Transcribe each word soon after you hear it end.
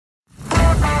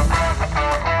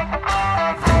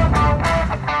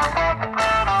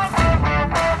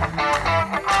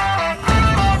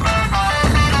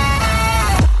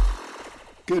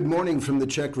Good morning from the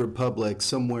Czech Republic,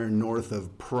 somewhere north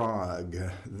of Prague.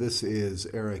 This is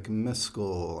Eric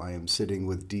Miskel. I am sitting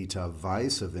with Dita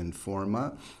Weiss of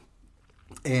in4ma.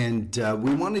 And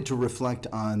we wanted to reflect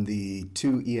on the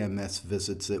 2 EMS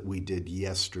visits that we did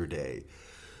yesterday.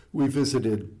 We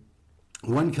visited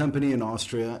one company in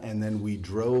Austria, and then we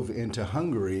drove into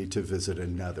Hungary to visit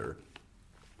another.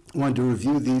 I wanted to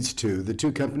review these two. The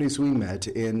two companies we met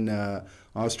in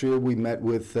Austria, we met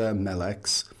with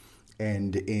Melecs,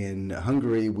 and in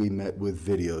Hungary, we met with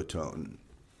Videoton.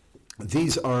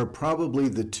 These are probably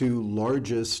the two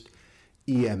largest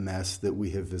EMS that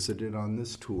we have visited on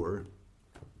this tour,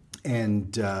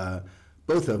 and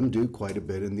both of them do quite a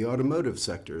bit in the automotive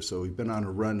sector. So we've been on a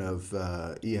run of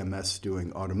EMS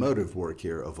doing automotive work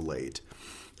here of late.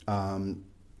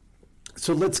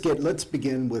 So let's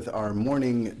begin with our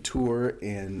morning tour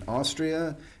in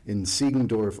Austria. In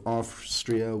Siegendorf,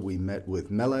 Austria, we met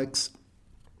with Melecs.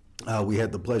 We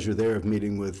had the pleasure there of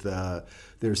meeting with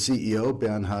their CEO,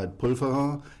 Bernhard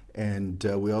Pulverer, and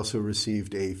we also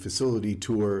received a facility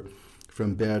tour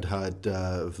from Bernhard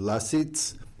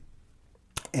Vlasitz,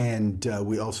 and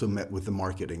we also met with the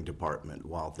marketing department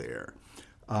while there.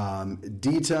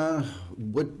 Dita,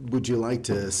 what would you like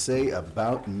to say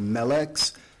about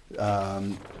Melecs?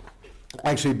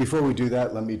 Actually, before we do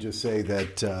that, let me just say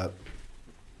that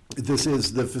this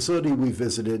is the facility we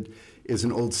visited is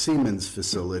an old Siemens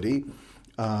facility.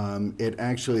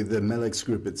 The Melecs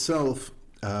group itself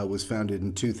was founded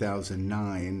in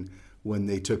 2009 when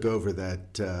they took over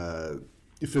that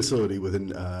facility with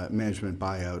a management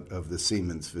buyout of the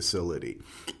Siemens facility.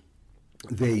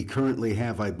 They currently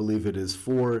have, I believe it is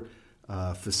 4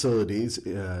 facilities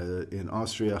in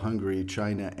Austria, Hungary,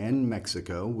 China, and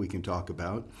Mexico we can talk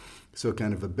about. So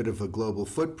kind of a bit of a global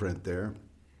footprint there.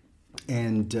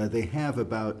 And they have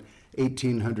about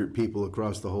 1,800 people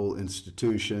across the whole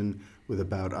institution, with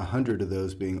about 100 of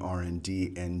those being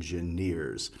R&D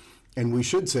engineers. And we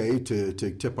should say, to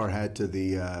tip our hat to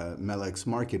the Melecs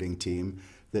marketing team,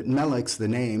 that Melecs, the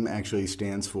name, actually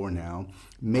stands for now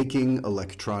Making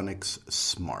Electronics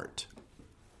Smart.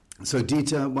 So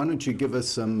Dita, why don't you give us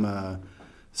some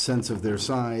sense of their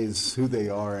size, who they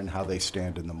are, and how they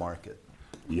stand in the market?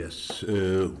 Yes,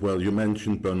 well, you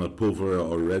mentioned Bernhard Pulverer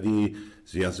already.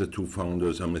 The other 2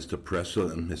 founders are Mr.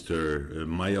 Pressel and Mr.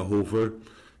 Meyerhofer.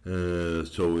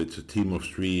 So it's a team of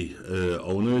 3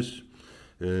 owners.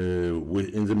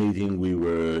 In the meeting, we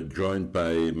were joined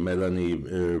by Melanie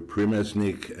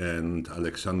Primesnik and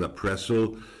Alexander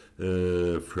Pressel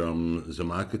from the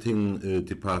marketing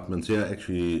department. They are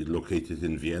actually located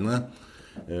in Vienna.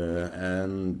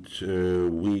 And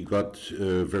we got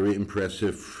a very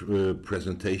impressive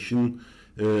presentation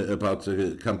about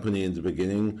the company in the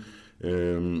beginning.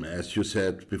 As you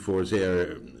said before, they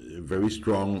are very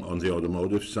strong on the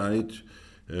automotive side.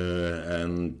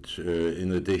 And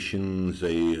in addition,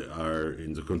 they are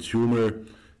in the consumer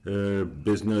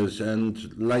business. And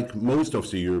like most of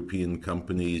the European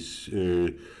companies,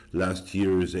 last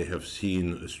year they have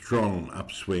seen a strong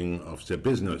upswing of their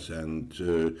business. And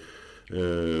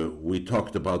we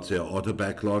talked about their order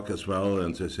backlog as well,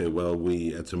 and they say, well,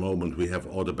 at the moment we have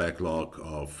order backlog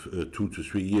of 2 to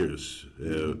 3 years,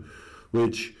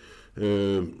 which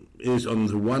is on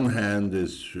the one hand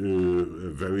is a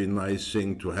very nice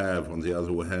thing to have. On the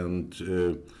other hand,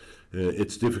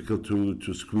 it's difficult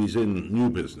to squeeze in new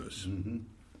business. Mm-hmm.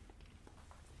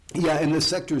 Yeah, and the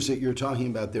sectors that you're talking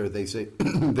about there, they say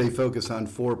they focus on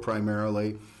 4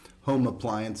 primarily: home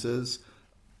appliances,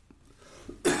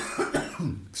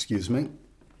 excuse me,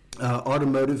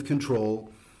 automotive control,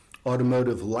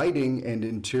 automotive lighting and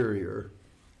interior,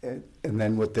 and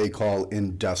then what they call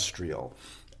industrial.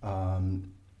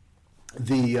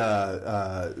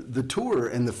 The tour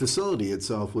and the facility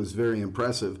itself was very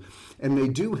impressive, and they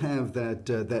do have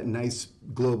that nice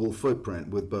global footprint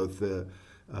with both the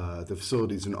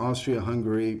facilities in Austria,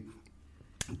 Hungary,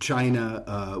 China,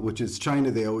 which is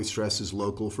China they always stress is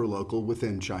local for local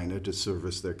within China to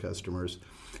service their customers,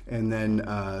 and then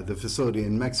the facility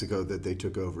in Mexico that they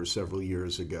took over several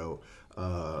years ago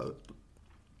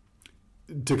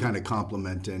to kind of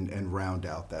complement and round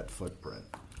out that footprint.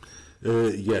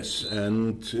 Yes,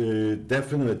 and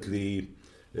definitely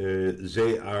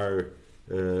they are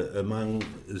among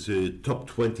the top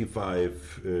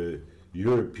 25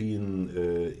 European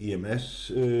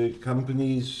EMS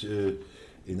companies.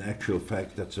 In actual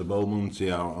fact, at the moment, they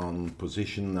are on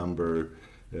position number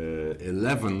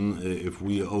 11 if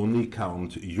we only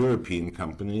count European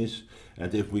companies,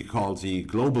 and if we call the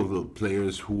global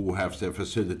players who have their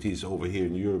facilities over here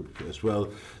in Europe as well,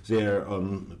 they're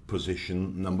on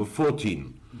position number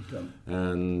 14. Okay.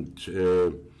 And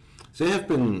They have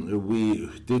been, we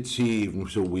did see, even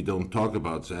so we don't talk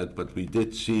about that, but we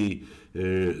did see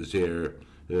their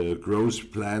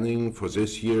growth planning for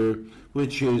this year,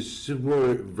 which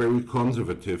were very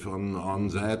conservative on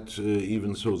that,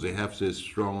 even so they have this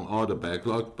strong order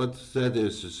backlog, but that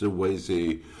is the way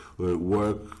they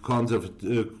work,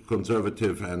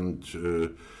 conservative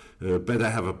and better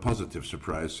have a positive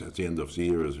surprise at the end of the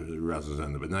year rather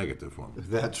than a negative one.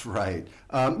 That's right.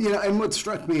 And what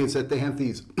struck me is that they have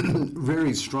these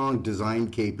very strong design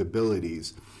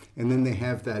capabilities, and then they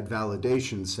have that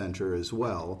validation center as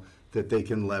well that they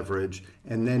can leverage,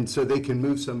 and then so they can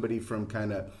move somebody from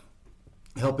kind of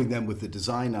helping them with the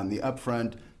design on the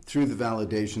upfront through the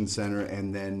validation center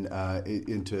and then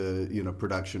into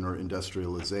production or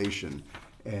industrialization.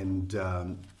 And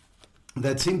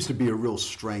that seems to be a real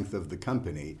strength of the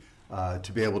company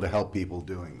to be able to help people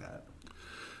doing that.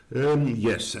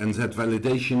 Yes, and that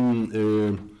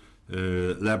validation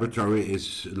laboratory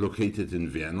is located in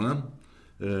Vienna,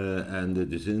 and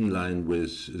it is in line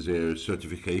with their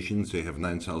certifications. They have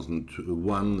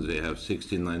 9001, they have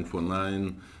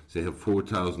 16949, they have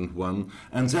 4001,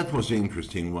 and that was the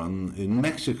interesting one. In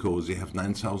Mexico, they have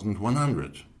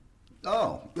 9100.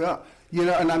 Oh, yeah.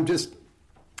 And I'm just...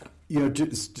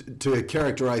 just to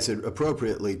characterize it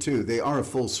appropriately too, they are a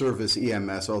full-service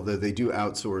EMS, although they do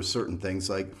outsource certain things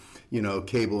like,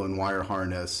 cable and wire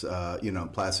harness,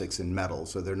 plastics and metal.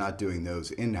 So they're not doing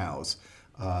those in-house.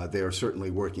 They are certainly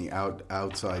working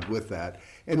outside with that,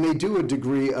 and they do a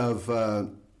degree of.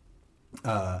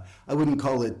 I wouldn't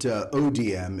call it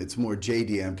ODM. It's more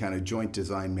JDM, kind of joint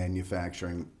design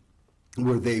manufacturing,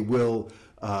 where they will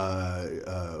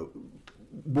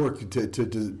work to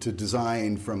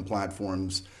design from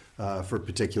platforms for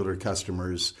particular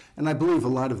customers. And I believe a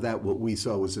lot of that, what we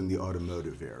saw, was in the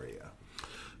automotive area.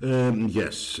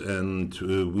 Yes, and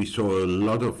we saw a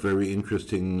lot of very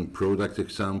interesting product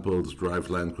examples,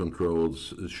 driveline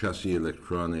controls, chassis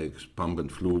electronics, pump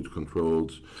and fluid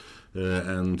controls,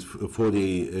 and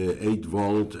 48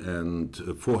 volt and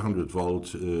 400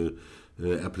 volt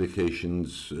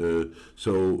applications,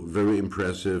 so very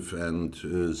impressive. And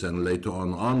then later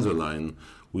on the line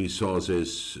we saw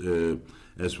this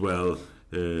as well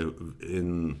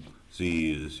in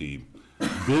the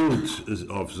build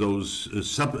of those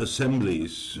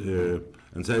sub-assemblies,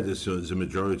 and that is the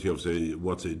majority of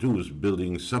what they do, is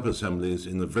building sub-assemblies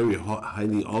in a very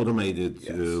highly automated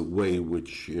way,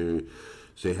 which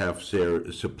they have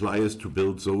their suppliers to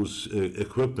build those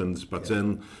equipments, but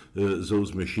then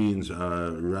those machines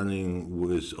are running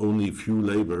with only few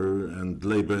labor, and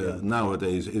labor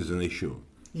nowadays is an issue.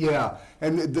 Yeah,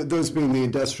 and those being the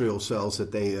industrial cells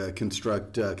that they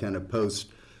construct kind of post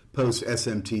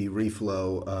SMT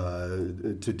reflow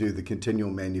to do the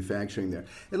continual manufacturing there.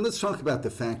 And let's talk about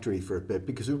the factory for a bit,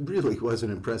 because it really was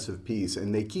an impressive piece,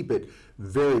 and they keep it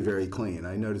very, very clean.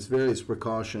 I noticed various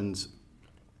precautions,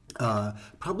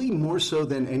 probably more so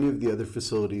than any of the other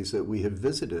facilities that we have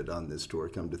visited on this tour,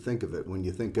 come to think of it. When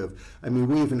you think of,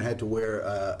 we even had to wear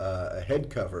a head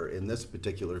cover in this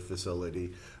particular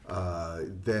facility.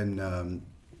 Then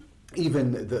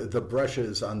even the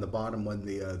brushes on the bottom when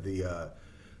the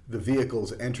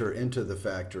vehicles enter into the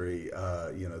factory,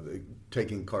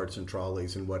 taking carts and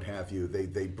trolleys and what have you,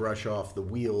 they brush off the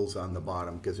wheels on the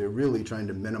bottom because they're really trying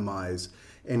to minimize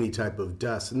any type of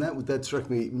dust. And that struck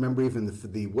me. Remember, even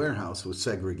the warehouse was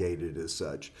segregated as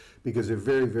such, because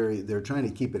they're trying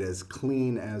to keep it as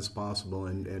clean as possible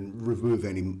and remove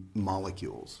any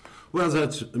molecules. Well,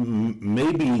 that's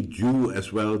maybe due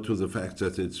as well to the fact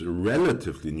that it's a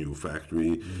relatively new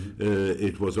factory. Mm-hmm.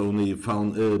 It was only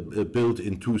built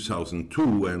in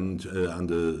 2002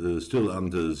 and still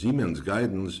under Siemens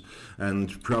guidance,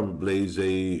 and probably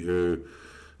they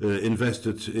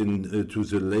invested into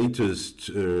the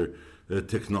latest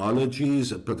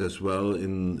technologies, but as well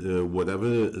in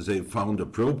whatever they found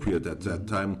appropriate at that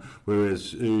time,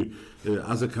 whereas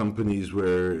other companies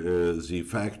where the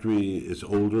factory is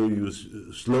older, you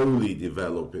slowly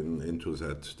develop into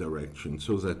that direction.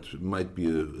 So that might be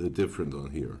a different on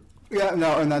here. Yeah,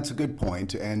 no, and that's a good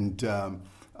point. And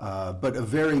but a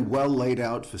very well laid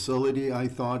out facility, I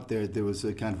thought. There was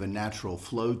a kind of a natural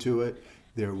flow to it.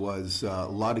 There was a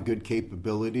lot of good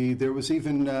capability. There was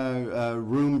even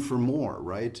room for more,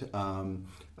 right?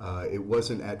 It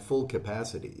wasn't at full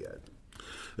capacity yet.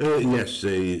 Yes,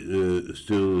 they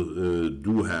still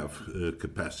do have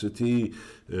capacity,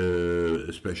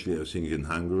 especially I think in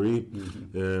Hungary.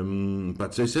 Mm-hmm.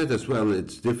 But they said as well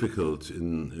it's difficult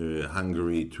in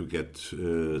Hungary to get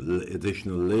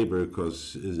additional labor,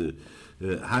 because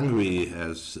Hungary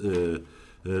has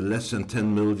less than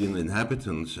 10 million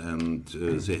inhabitants, and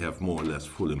they have more or less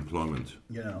full employment.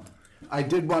 Yeah. I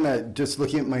did want to, just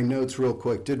looking at my notes real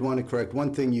quick, did want to correct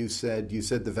one thing you said. You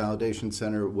said the validation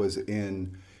center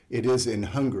it is in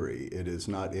Hungary. It is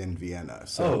not in Vienna.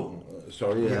 So,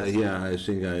 sorry. Yes.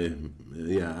 I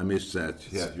missed that.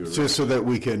 Yeah, you're right. just so that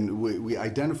we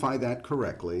identify that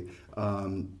correctly,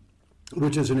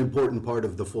 which is an important part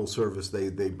of the full service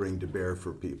they bring to bear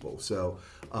for people. So,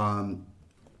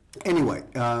 anyway,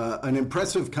 an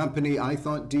impressive company, I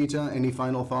thought. Dita, any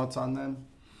final thoughts on them?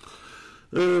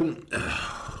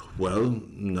 Well,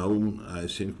 no, I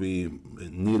think we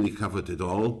nearly covered it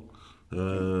all.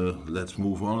 Let's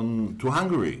move on to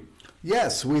Hungary.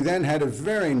 Yes, we then had a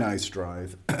very nice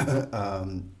drive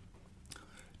to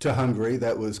Hungary.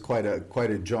 That was quite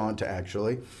a jaunt,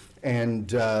 actually.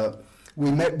 And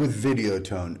we met with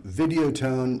Videoton.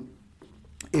 Videoton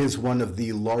is one of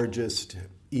the largest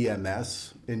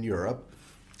EMS in Europe.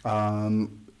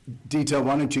 Dita,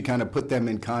 why don't you kind of put them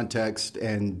in context?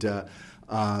 And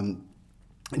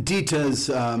Dita's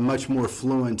much more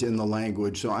fluent in the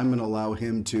language, so I'm going to allow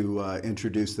him to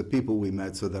introduce the people we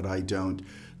met so that I don't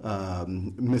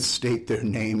misstate their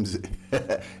names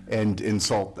and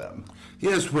insult them.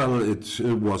 Yes, well, it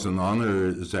was an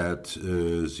honor that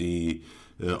the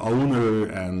owner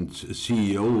and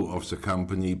CEO of the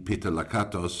company, Peter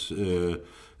Lakatos,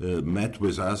 met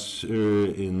with us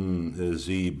in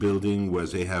the building where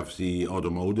they have the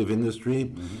automotive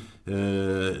industry.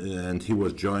 And he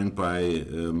was joined by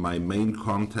my main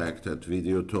contact at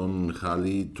Videoton,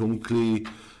 Michali Tunkli,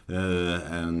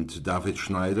 and David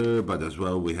Schneider, but as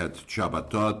well we had Csaba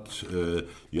Tott,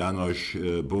 Janos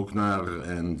Bognar,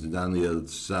 and Daniel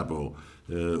Szabo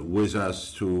with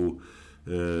us to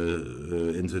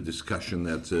in the discussion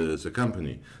at the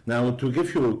company. Now, to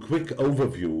give you a quick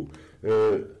overview,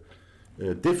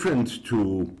 different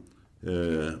to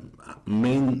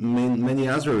many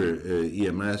other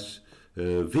EMS,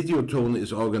 Videoton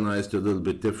is organized a little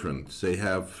bit different. They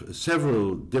have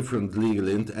several different legal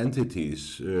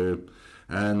entities,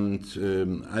 and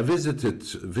I visited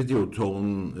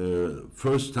Videoton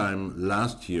first time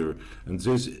last year, and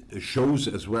this shows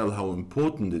as well how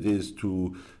important it is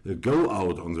to go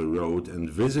out on the road and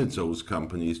visit those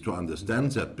companies to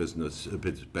understand that business a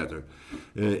bit better.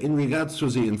 In regards to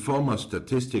the in4ma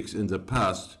statistics in the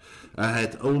past, I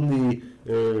had only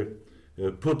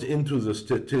put into the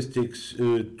statistics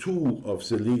two of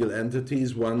the legal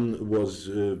entities. One was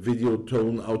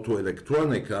Videoton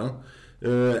Autoelektronika,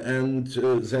 and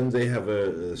then they have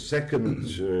a second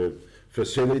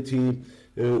facility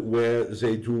where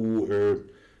they do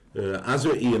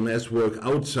other EMS work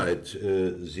outside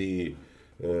the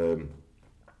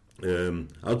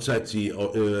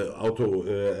auto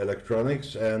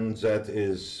electronics, and that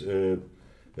is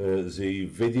the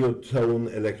Videoton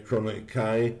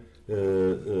Elektroniki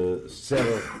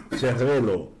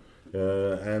Cerrelo.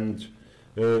 And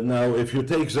now, if you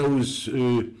take those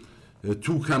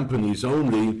two companies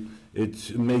only,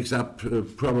 it makes up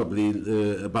probably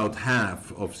about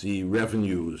half of the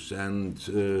revenues. And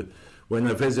when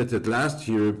I visited last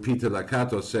year, Peter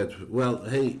Lakatos said, well,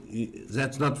 hey,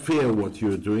 that's not fair what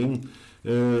you're doing.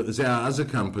 There are other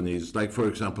companies, like, for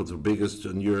example, the biggest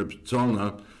in Europe,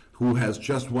 Zollner, who has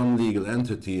just one legal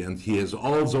entity, and he has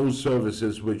all those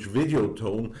services which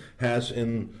Videoton has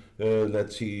in,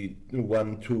 let's see,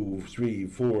 1, 2, 3,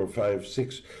 4, 5,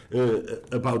 6,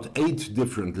 about 8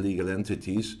 different legal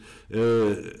entities,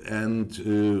 and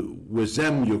with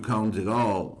them you count it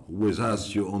all. With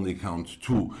us you only count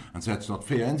 2, and that's not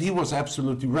fair. And he was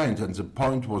absolutely right, and the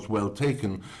point was well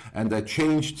taken, and I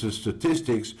changed the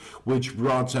statistics, which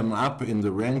brought them up in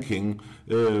the ranking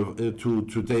to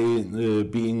today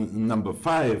being number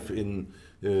 5 in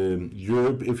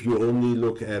Europe, if you only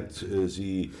look at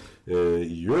the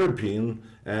European,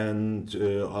 and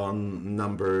on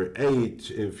number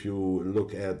 8 if you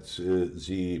look at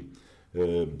the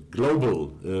global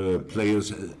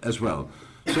players as well.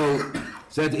 So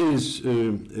that is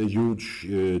a huge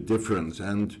difference.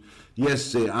 And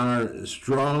yes, they are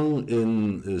strong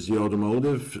in the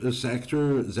automotive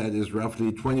sector. That is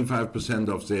roughly 25%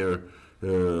 of their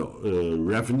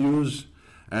revenues.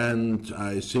 And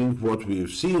I think what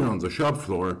we've seen on the shop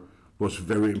floor was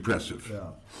very impressive.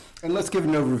 Yeah. And let's give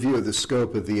an overview of the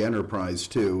scope of the enterprise,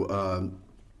 too.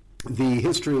 The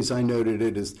history, as I noted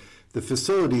it, is the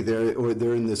facility there, or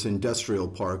they're in this industrial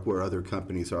park where other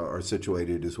companies are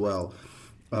situated as well.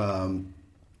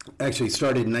 Actually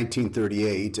started in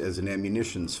 1938 as an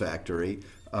ammunitions factory.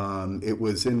 It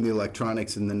was in the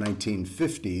electronics in the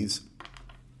 1950s,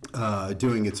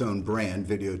 doing its own brand.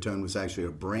 Videoton was actually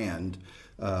a brand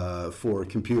for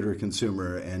computer,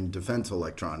 consumer, and defense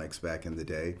electronics back in the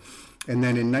day. And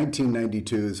then in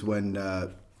 1992 is when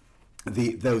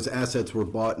those assets were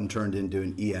bought and turned into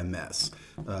an EMS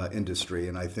industry,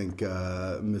 and I think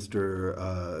Mr.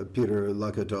 Peter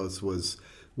Lakatos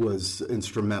was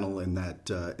instrumental in that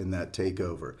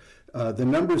takeover. The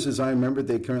numbers, as I remember,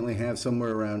 they currently have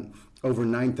somewhere around over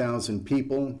 9,000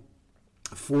 people,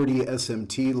 40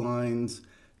 SMT lines,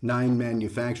 9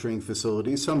 manufacturing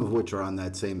facilities, some of which are on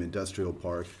that same industrial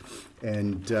park.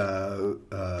 And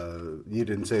you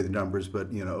didn't say the numbers,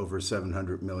 but over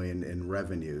 700 million in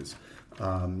revenues.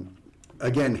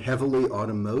 Again, heavily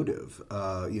automotive.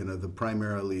 The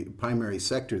primary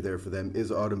sector there for them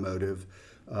is automotive,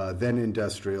 then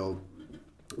industrial,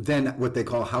 then what they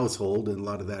call household, and a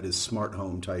lot of that is smart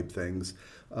home type things,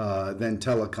 then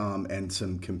telecom and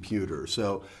some computer.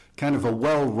 So kind of a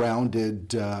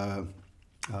well-rounded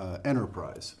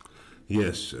enterprise.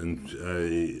 Yes, and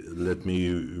let me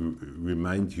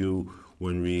remind you,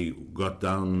 when we got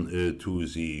down to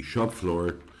the shop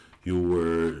floor, you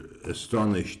were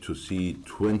astonished to see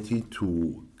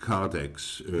 22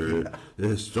 Cardex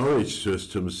storage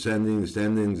systems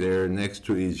standing there next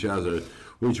to each other,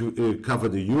 which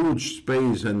covered a huge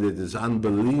space, and it is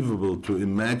unbelievable to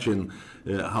imagine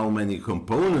how many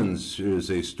components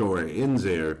they store in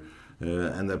there.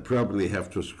 And I probably have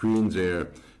to screen their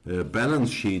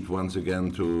balance sheet once again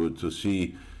to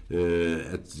see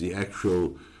at the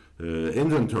actual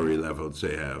inventory levels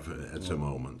they have at the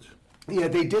moment. Yeah,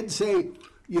 they did say,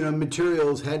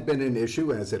 materials had been an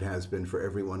issue, as it has been for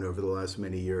everyone over the last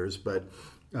many years, but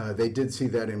they did see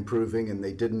that improving, and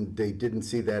they didn't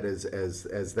see that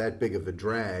as that big of a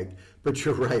drag. But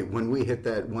you're right, when we hit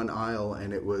that one aisle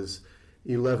and it was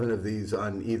 11 of these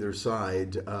on either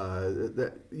side,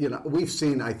 we've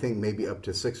seen, I think, maybe up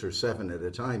to 6 or 7 at a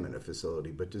time in a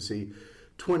facility, but to see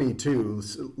 22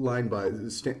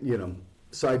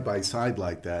 side by side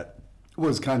like that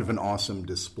was kind of an awesome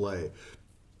display.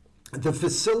 The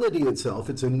facility itself,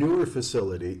 it's a newer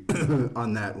facility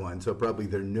on that one, so probably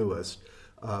their newest.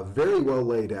 Very well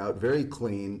laid out, very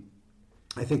clean.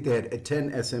 I think they had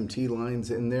 10 SMT lines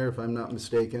in there, if I'm not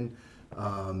mistaken.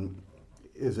 I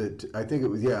think it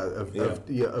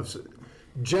was,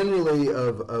 generally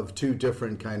of 2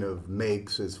 different kind of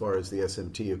makes as far as the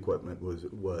SMT equipment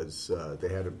was they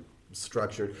had it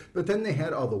structured, but then they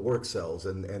had all the work cells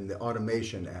and the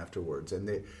automation afterwards, and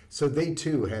they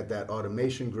too had that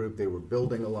automation group. They were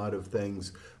building a lot of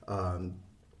things,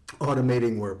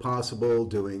 automating where possible,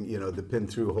 doing the pin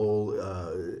through hole,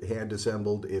 hand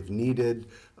assembled if needed,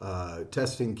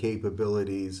 testing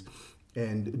capabilities.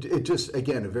 And it just,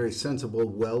 again, a very sensible,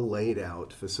 well laid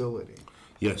out facility.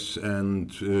 Yes,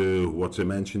 and what I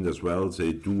mentioned as well,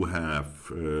 they do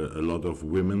have a lot of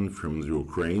women from the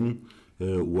Ukraine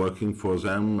working for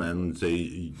them, and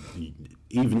they,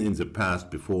 even in the past,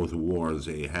 before the war,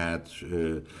 they had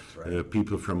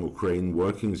people from Ukraine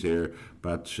working there,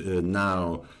 but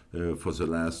now, for the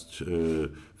last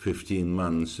 15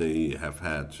 months, they have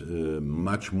had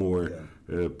much more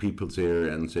people there,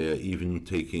 and they are even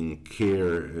taking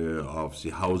care of the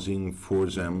housing for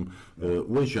them,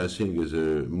 which I think is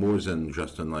more than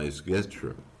just a nice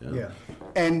gesture. Yeah.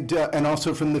 And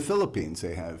also from the Philippines,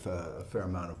 they have a fair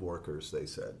amount of workers, they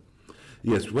said.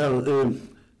 Yes, well,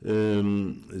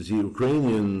 the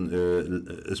Ukrainian,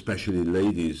 especially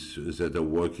ladies that are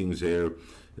working there,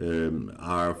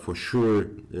 are for sure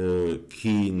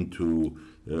keen to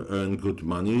earn good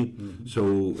money. Mm-hmm. So,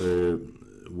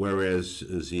 whereas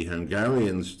the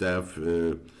Hungarian staff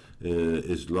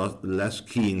is less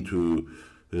keen to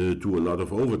do a lot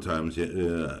of overtime.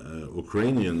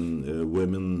 Ukrainian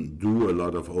women do a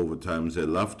lot of overtime. They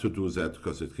love to do that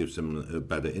because it gives them a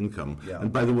better income. Yeah.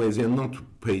 And by the way, they're not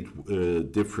paid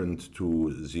different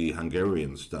to the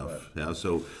Hungarian staff. Right. Yeah,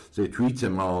 so they treat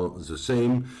them all the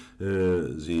same.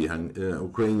 The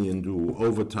Ukrainian do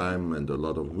overtime and a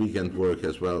lot of weekend work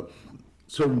as well.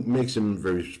 So it makes them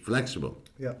very flexible.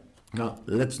 Yeah. Now,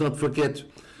 let's not forget,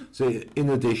 they, in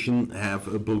addition, have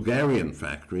a Bulgarian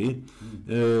factory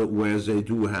where they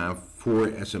do have 4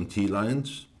 SMT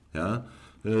lines. Yeah,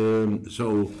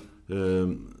 so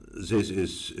this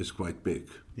is quite big.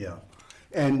 Yeah,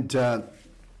 and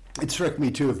it struck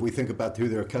me too. If we think about who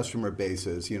their customer base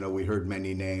is, we heard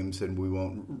many names, and we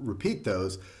won't repeat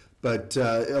those, but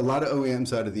a lot of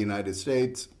OEMs out of the United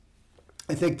States.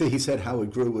 I think that he said how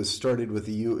it grew was started with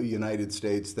the United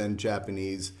States, then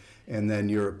Japanese, and then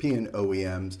European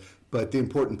OEMs. But the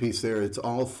important piece there, it's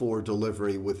all for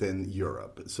delivery within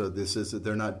Europe. So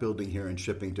they're not building here and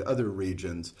shipping to other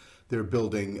regions. They're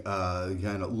building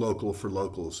kind of local for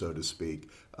local, so to speak,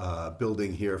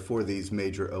 building here for these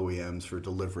major OEMs for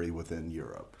delivery within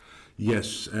Europe.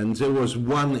 Yes, and there was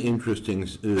one interesting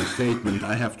statement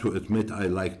I have to admit I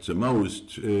liked the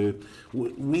most.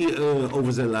 We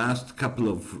over the last couple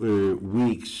of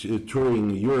weeks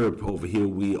touring Europe over here,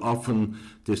 we often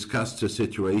discussed the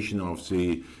situation of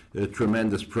the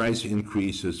tremendous price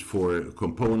increases for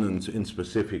components in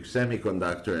specific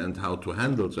semiconductor and how to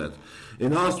handle that.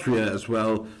 In Austria as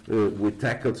well, we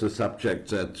tackled the subject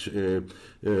that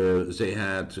they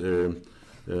had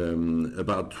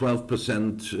about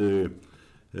 12%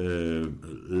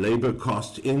 labor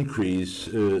cost increase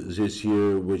this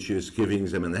year, which is giving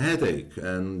them a headache.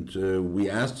 And we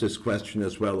asked this question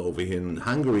as well over here in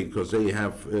Hungary, because they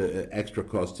have extra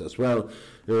costs as well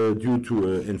due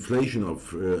to inflation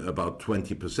of about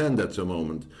 20% at the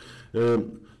moment.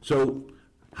 So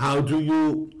how do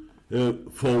you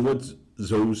forward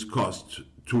those costs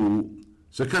to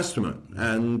the customer?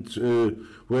 And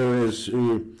whereas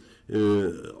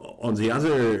on the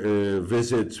other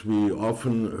visits, we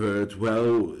often heard,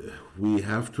 well, we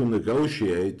have to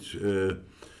negotiate.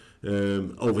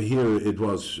 Over here, it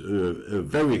was a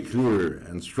very clear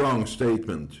and strong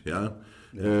statement.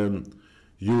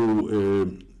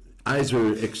 You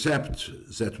either accept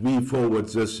that we forward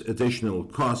this additional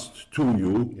cost to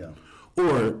you,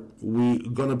 or we're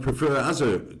going to prefer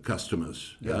other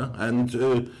customers. And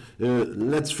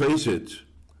let's face it,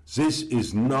 this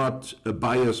is not a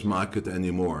buyer's market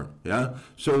anymore.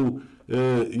 So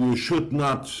you should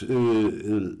not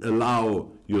allow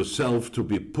yourself to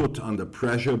be put under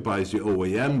pressure by the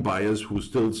OEM buyers who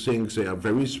still think they are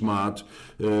very smart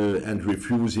and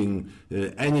refusing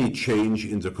any change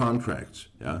in the contracts.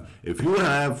 If you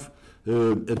have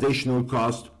additional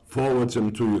cost, forward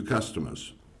them to your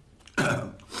customers.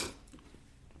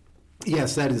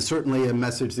 Yes, that is certainly a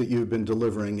message that you've been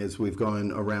delivering as we've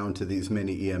gone around to these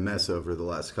mini EMS over the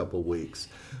last couple of weeks.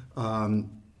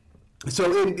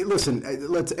 Listen,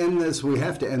 let's end this. We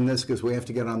have to end this because we have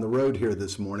to get on the road here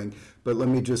this morning. But let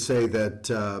me just say that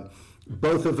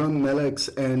both of them,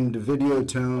 Melecs and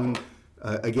Videoton,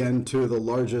 again, two of the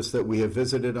largest that we have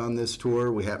visited on this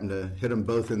tour. We happen to hit them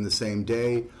both in the same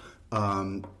day.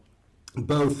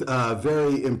 Both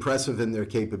very impressive in their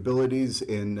capabilities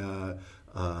in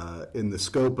the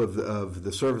scope of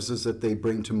the services that they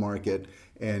bring to market,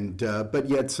 and but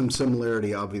yet some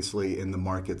similarity, obviously, in the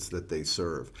markets that they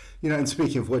serve. And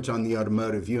speaking of which, on the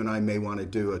automotive, you and I may want to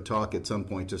do a talk at some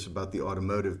point just about the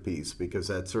automotive piece, because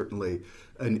that's certainly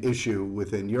an issue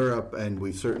within Europe, and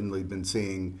we've certainly been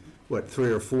seeing,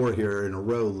 3 or 4 here in a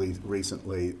row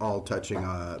recently, all touching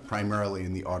primarily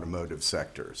in the automotive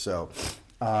sector. So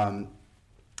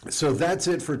that's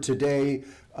it for today.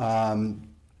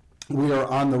 We are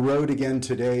on the road again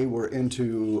today. We're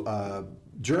into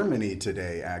Germany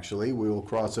today, actually. We will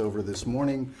cross over this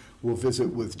morning. We'll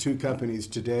visit with 2 companies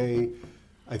today,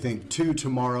 I think 2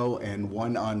 tomorrow and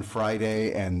 1 on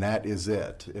Friday, and that is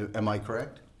it. Am I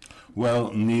correct?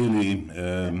 Well, nearly.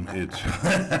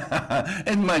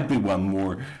 It might be one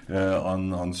more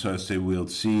on Thursday, we'll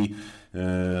see.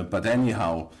 But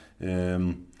anyhow,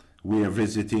 we are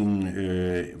visiting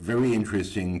very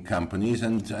interesting companies,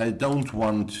 and I don't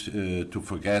want to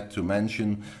forget to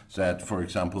mention that, for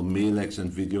example, Melecs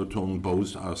and Videoton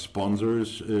both are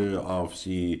sponsors of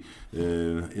the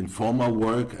in4ma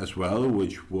work as well,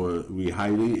 which we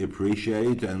highly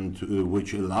appreciate, and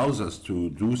which allows us to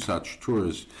do such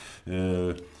tours,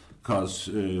 because,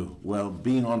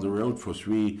 being on the road for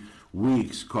 3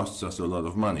 weeks costs us a lot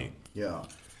of money. Yeah.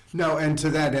 No, and to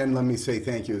that end, let me say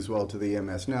thank you as well to the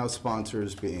EMSNOW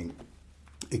sponsors being,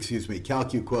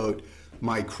 CalcuQuote,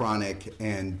 Mycronic,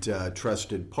 and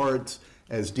Trusted Parts.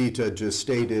 As Dita just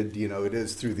stated, it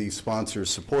is through the sponsor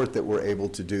support that we're able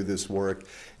to do this work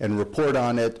and report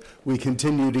on it. We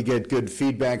continue to get good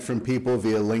feedback from people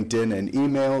via LinkedIn and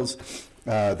emails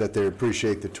that they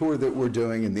appreciate the tour that we're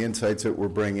doing and the insights that we're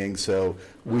bringing. So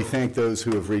we thank those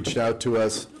who have reached out to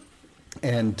us,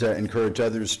 and encourage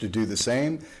others to do the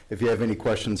same. If you have any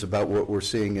questions about what we're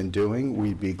seeing and doing,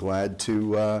 we'd be glad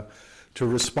to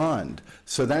respond.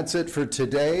 So that's it for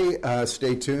today.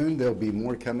 Stay tuned. There'll be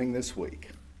more coming this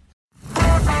week.